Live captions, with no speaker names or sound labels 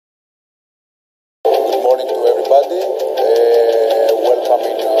morning to everybody. Welcome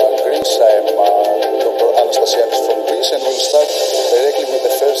in Greece. I am Dr. Anastasiadis from Greece, and we'll start directly with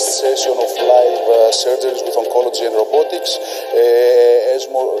the first session of live surgeries with oncology and robotics.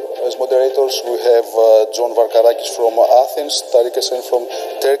 As moderators, we have John Varkarakis from Athens, Tariq Esen from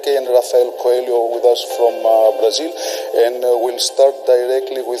Turkey, and Rafael Coelho with us from Brazil. And we'll start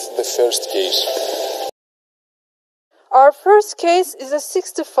directly with the first case. Our first case is a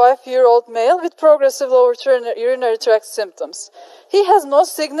 65-year-old male with progressive lower urinary tract symptoms. He has no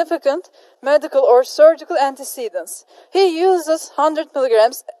significant medical or surgical antecedents. He uses 100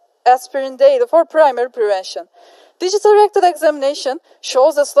 milligrams aspirin daily for primary prevention. Digital rectal examination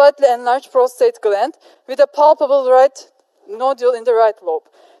shows a slightly enlarged prostate gland with a palpable right nodule in the right lobe.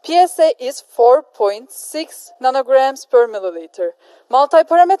 PSA is 4.6 nanograms per milliliter.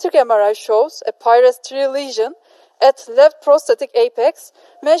 Multiparametric MRI shows a Pires 3 lesion at left prostatic apex,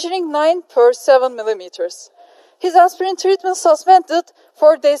 measuring 9 per 7 millimeters. His aspirin treatment suspended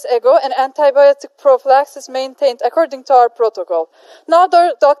 4 days ago and antibiotic prophylaxis maintained according to our protocol. Now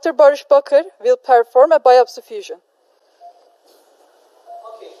Dr. Barış Bakır will perform a biopsy fusion.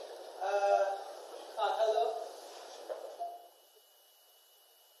 Okay.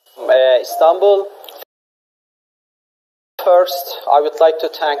 Hello. Istanbul. First, I would like to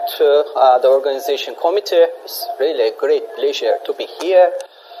thank the organization committee. It's really a great pleasure to be here.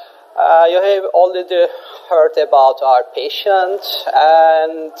 You have already heard about our patient,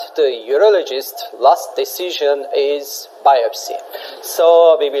 and the urologist last decision is biopsy.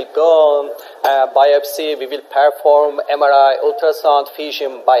 So we will go on biopsy. We will perform MRI, ultrasound,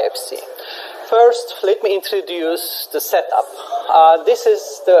 fusion biopsy. First, let me introduce the setup. This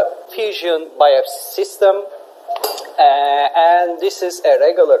is the fusion biopsy system. And this is a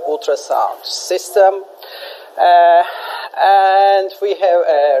regular ultrasound system, and we have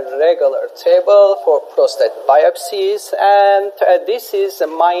a regular table for prostate biopsies, and this is a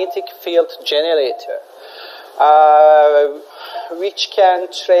magnetic field generator which can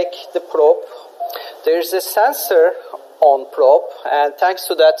track the probe. There is a sensor on probe, and thanks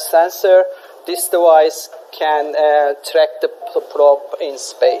to that sensor, this device can track the probe in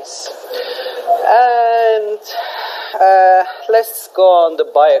space. And let's go on the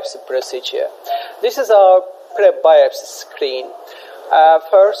biopsy procedure. This is our pre-biopsy screen.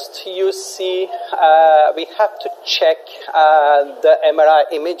 First, you see we have to check the MRI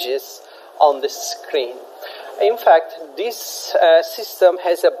images on the screen. In fact, this system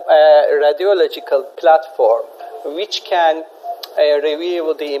has a radiological platform which can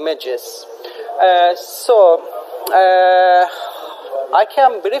review the images. So I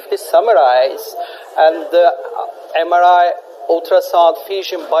can briefly summarize the MRI, ultrasound,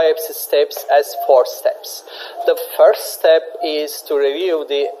 fusion biopsy steps as 4 steps. The first step is to review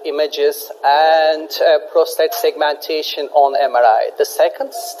the images and prostate segmentation on MRI. The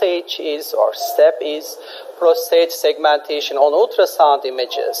second stage is, or step is, prostate segmentation on ultrasound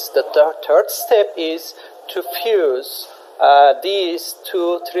images. The third step is to fuse these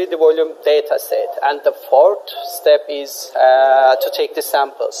to 3D volume data set, and the fourth step is to take the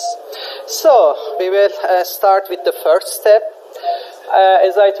samples. So we will start with the first step.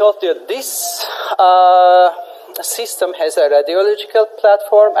 As I told you, this system has a radiological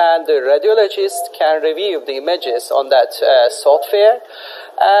platform, and the radiologist can review the images on that software.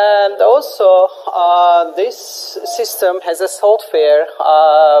 And also, this system has a software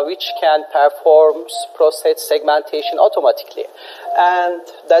which can perform prostate segmentation automatically. And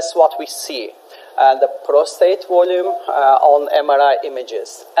that's what we see. The prostate volume on MRI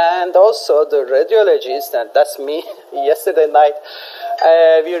images. And also the radiologist, and that's me, yesterday night,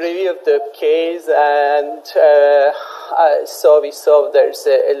 we reviewed the case, and so we saw there's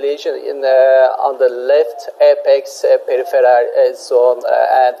a lesion on the left apex peripheral zone,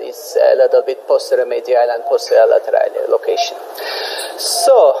 and it's a little bit posterior medial and posterior lateral location.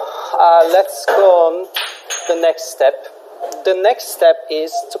 So let's go on the next step. The next step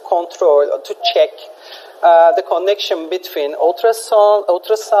is to check the connection between ultrasound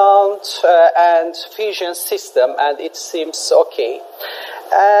and fusion system, and it seems okay.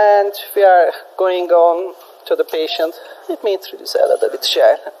 And we are going on to the patient. Let me introduce a little bit,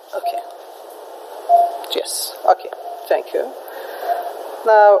 share. Okay. Yes. Okay. Thank you.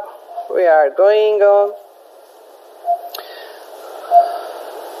 Now we are going on.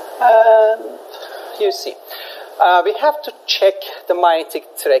 And you see. We have to check the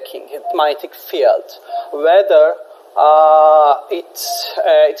magnetic tracking, magnetic field, whether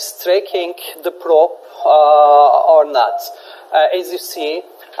it's tracking the probe or not. As you see,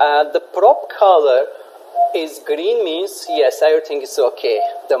 the probe color is green, means yes, everything is okay.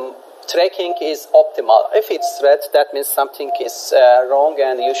 The tracking is optimal. If it's red, that means something is wrong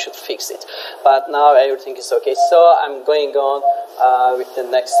and you should fix it. But now everything is okay. So I'm going on with the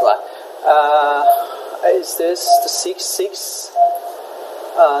next one. Is this the 6.6?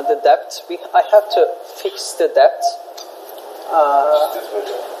 The depth. I have to fix the depth.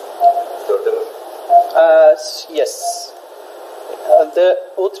 Yes. The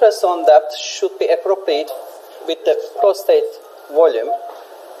ultrasound depth should be appropriate with the prostate volume.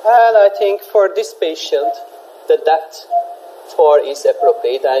 And I think for this patient, the depth 4 is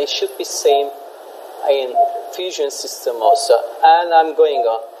appropriate, and it should be same in Füzyon system also. And I'm going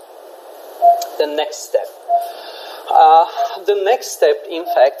on. The next step. The next step, in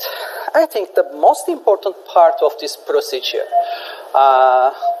fact, I think the most important part of this procedure,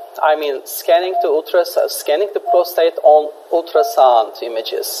 I mean, scanning the prostate on ultrasound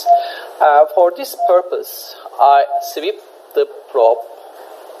images. For this purpose, I sweep the probe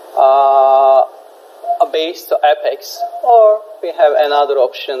base to apex, or we have another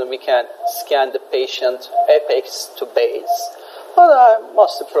option, we can scan the patient apex to base. But I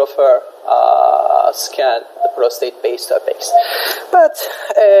mostly prefer scan the prostate base to apex. But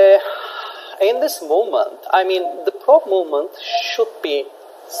in this movement, I mean, the probe movement should be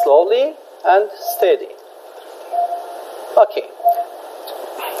slowly and steady. Okay.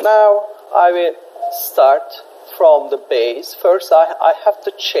 Now I will start from the base. First, I have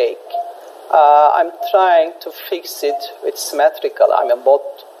to check. I'm trying to fix it with symmetrical, I mean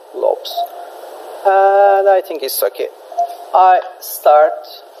both lobes. And I think it's okay. I start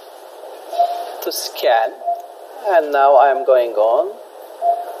to scan, and now I'm going on.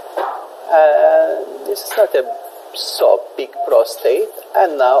 And this is not a so big prostate,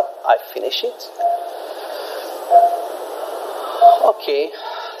 and now I finish it. Okay,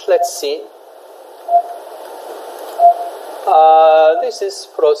 let's see. This is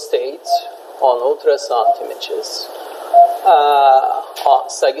prostate on ultrasound images.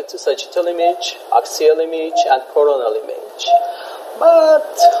 Sagittal image, axial image, and coronal image.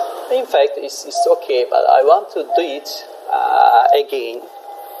 But in fact, it's okay. But I want to do it again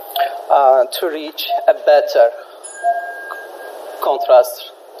to reach a better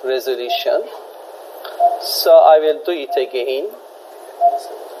contrast resolution. So I will do it again.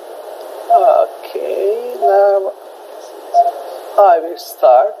 Okay, now I will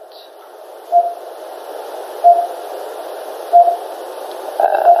start.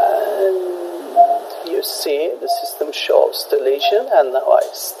 And you see the system shows the lesion, and now I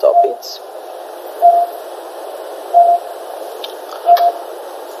stop it.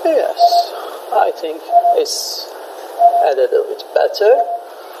 Yes, I think it's a little bit better.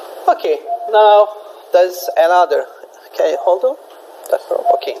 Okay, now there's another. Can you hold on?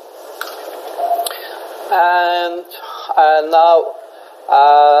 Okay. And now,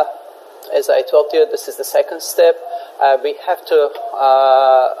 as I told you, this is the second step. We have to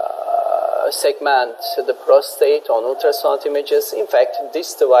segment the prostate on ultrasound images. In fact,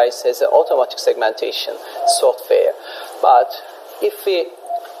 this device has an automatic segmentation software. But if we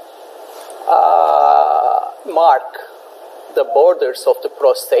mark the borders of the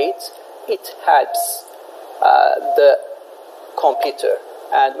prostate, it helps the computer.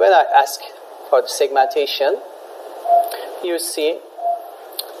 And when I ask for the segmentation, you see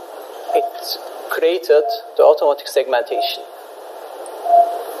it created the automatic segmentation.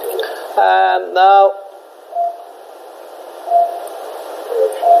 And now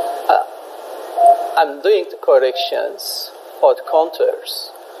I'm doing the corrections for the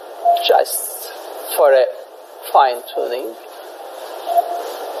contours just for a fine tuning.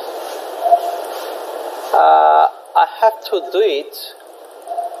 I have to do it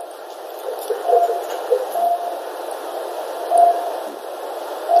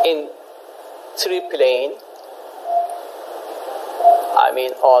in 3 plane. I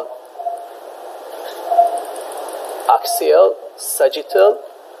mean on axial, sagittal,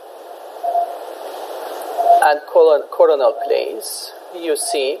 and coronal planes. You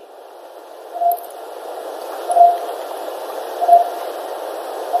see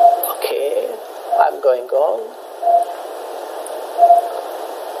okay, I'm going on.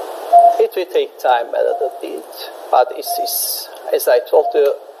 It will take time a little bit, but it is, as I told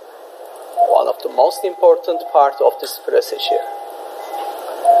you, one of the most important part of this procedure.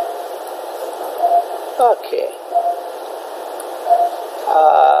 Okay.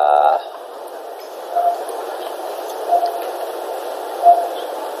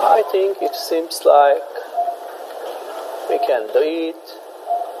 I think it seems like we can do it.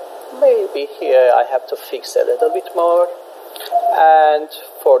 Maybe here I have to fix a little bit more. And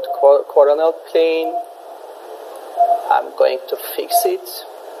for the coronal plane, I'm going to fix it.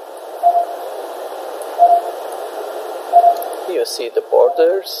 You see the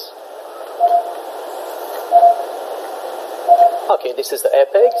borders. Okay, this is the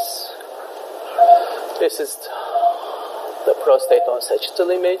apex. This is the prostate on sagittal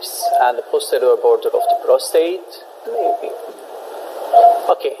image and the posterior border of the prostate. Maybe.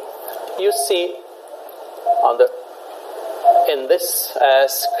 Okay, you see in this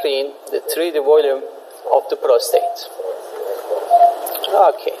screen the 3D volume of the prostate.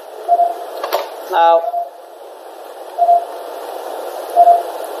 Okay. Now,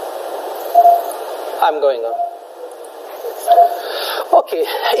 I'm going on. Okay,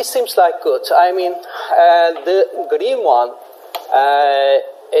 it seems like good. I mean, the green one,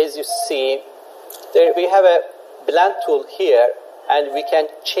 as you see, there we have a blend tool here, and we can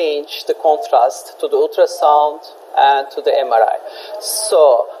change the contrast to the ultrasound and to the MRI.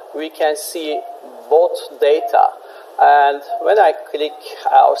 So we can see both data. And when I click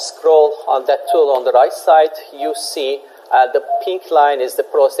or scroll on that tool on the right side, you see the pink line is the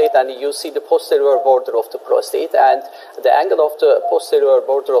prostate, and you see the posterior border of the prostate, and the angle of the posterior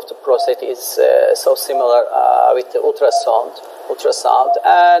border of the prostate is so similar with the ultrasound.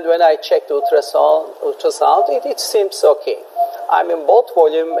 And when I check the ultrasound, it seems okay. I mean, both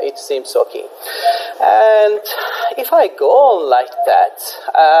volume, it seems okay. And if I go on like that,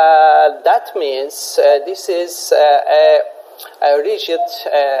 that means this is a rigid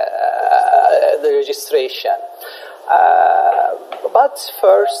the registration. But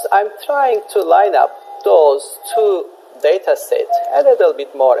first, I'm trying to line up those two data sets a little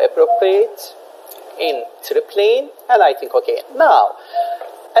bit more appropriate in triplane, and I think, okay, now,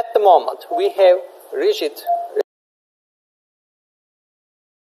 at the moment, we have rigid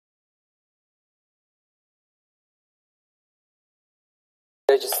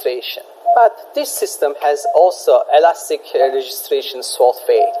registration. But this system has also elastic registration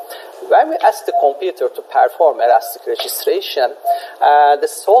software. When we ask the computer to perform elastic registration, the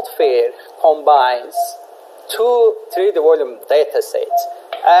software combines two 3D volume data sets.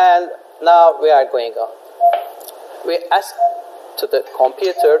 And now we are going on. We ask to the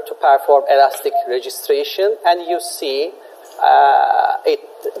computer to perform elastic registration, and you see it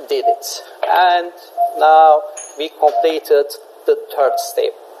did it. And now we completed the third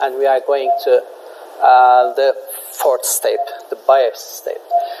step, and we are going to the fourth step, the biopsy step.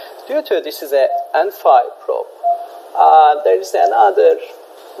 Due to this is an N5 probe, there is another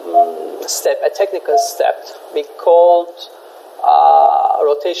step, a technical step we called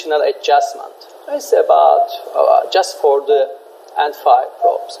rotational adjustment. It's about just for the N5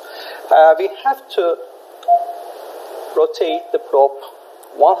 probes. We have to rotate the probe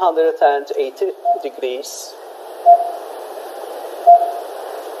 180 degrees.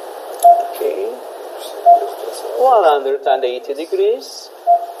 Okay, 180 degrees.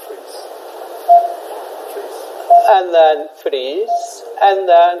 And then freeze, and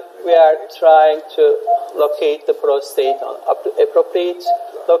then we are trying to locate the prostate on appropriate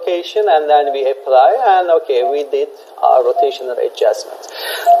location, and then we apply, and okay, we did our rotational adjustment.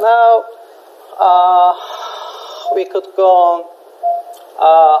 Now, we could go on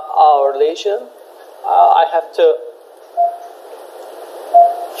our lesion. I have to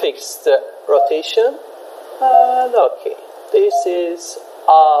fix the rotation, and okay, this is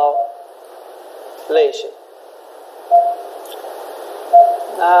our lesion.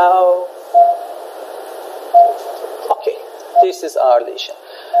 Now, okay, this is our lesion.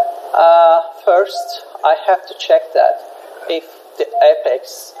 First, I have to check that if the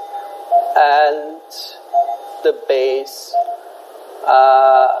apex and the base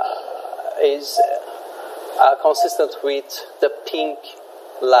is consistent with the pink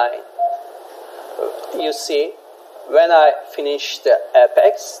line. You see, when I finish the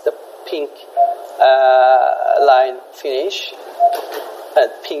apex, the pink line finish, and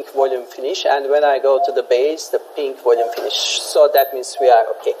pink volume finish, and when I go to the base, the pink volume finish. So that means we are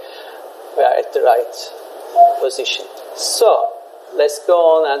okay. We are at the right position. So let's go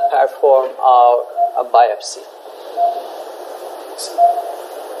on and perform our biopsy.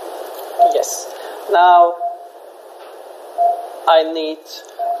 Yes. Now I need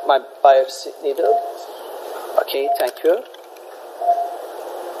my biopsy needle. Okay, thank you.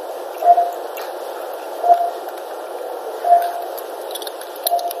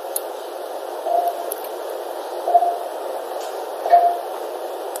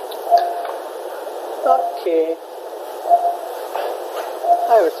 Okay,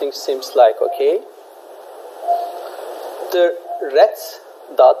 everything seems like okay. The red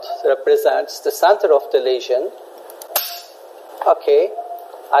dot represents the center of the lesion. Okay,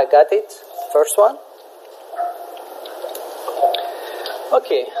 I got it, first one.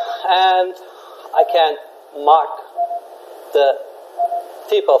 Okay, and I can mark the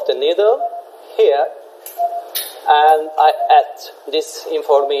tip of the needle here, and I add this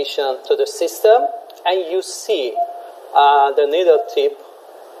information to the system, and you see the needle tip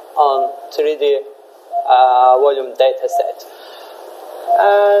on 3D volume dataset.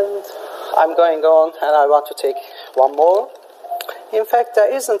 And I'm going on, and I want to take one more. In fact,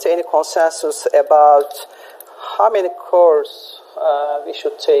 there isn't any consensus about how many cores we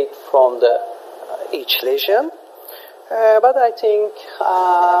should take from the each lesion. But I think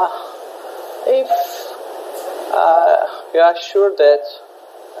if you are sure that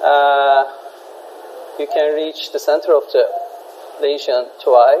you can reach the center of the lesion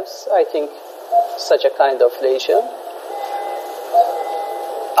twice, I think such a kind of lesion,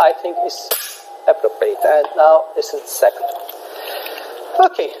 I think is appropriate. And now this is the second one.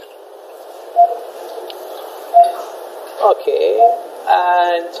 Okay. Okay,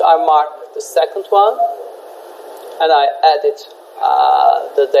 and I marked the second one, and I added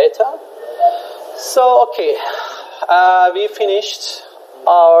the data. So, okay, we finished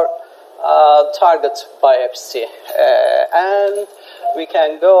our target biopsy, and we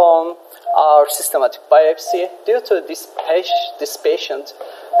can go on our systematic biopsy. Due to this patient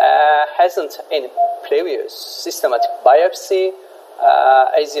hasn't any previous systematic biopsy,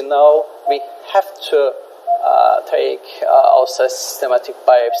 as you know, we have to take also systematic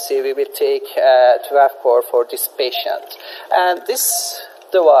biopsy. We will take 12 core for this patient. And this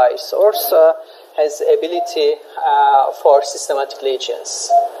device also has ability for systematic lesions.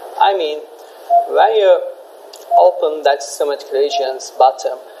 I mean, when you open that systematic lesions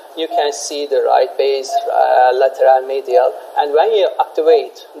bottom, you can see the right base, lateral medial, and when you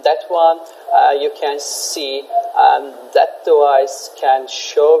activate that one, you can see that device can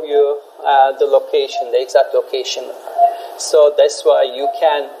show you the location, the exact location. So that's why you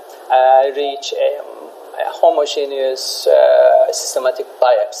can reach a homogeneous systematic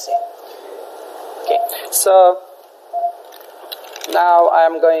biopsy. Okay, so now I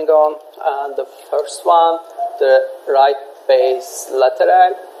am going on the first one, the right base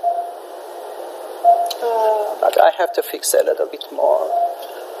lateral. But I have to fix a little bit more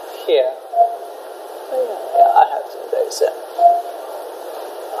here. I have to.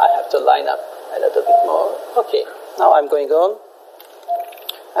 I have to line up a little bit more. Okay, now I'm going on,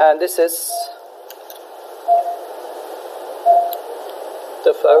 and this is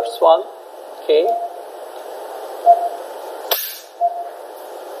the first one. Okay,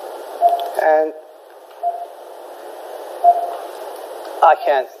 and I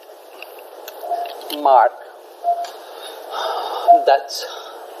can mark that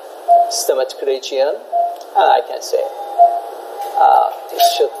systematic region, and I can say it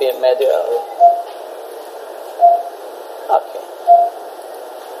should be medial. Okay.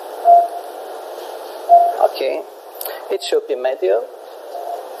 Okay, it should be medial.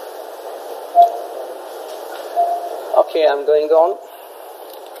 Okay, I'm going on.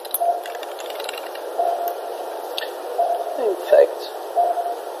 In fact,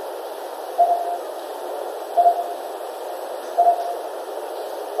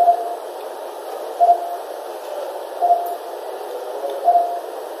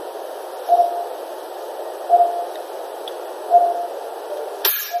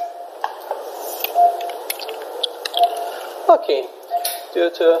 okay, due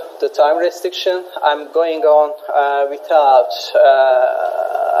to the time restriction, I'm going on without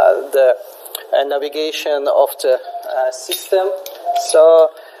the navigation of the system. So,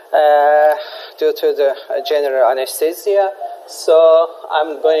 due to the general anesthesia, so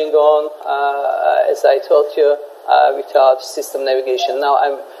I'm going on, as I told you, without system navigation. Now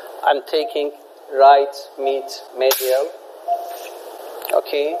I'm taking right mid medial,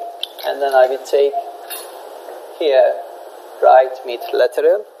 okay, and then I will take here right mid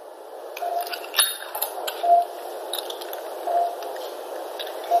lateral.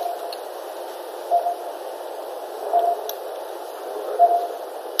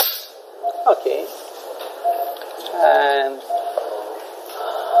 Okay, and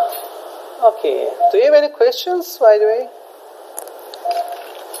okay, do you have any questions, by the way?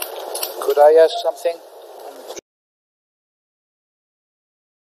 Could I ask something?